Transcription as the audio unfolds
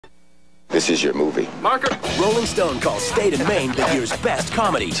This is your movie. Marker. Rolling Stone calls State and Maine the year's best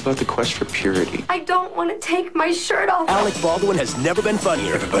comedy. It's about the quest for purity. I don't want to take my shirt off. Alec Baldwin has never been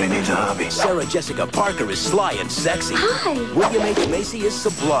funnier. Everybody needs a hobby. Sarah Jessica Parker is sly and sexy. Hi. William H. Macy is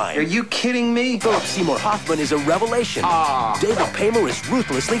sublime. Are you kidding me? Philip Seymour Hoffman is a revelation. David Paymer is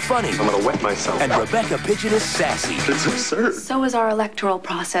ruthlessly funny. I'm gonna wet myself. And Rebecca Pidgeon is sassy. It's absurd. So is our electoral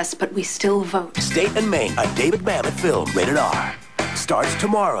process, but we still vote. State and Maine, a David Mamet film, rated R. Starts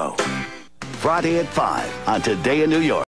tomorrow. Friday at 5 on Today in New York.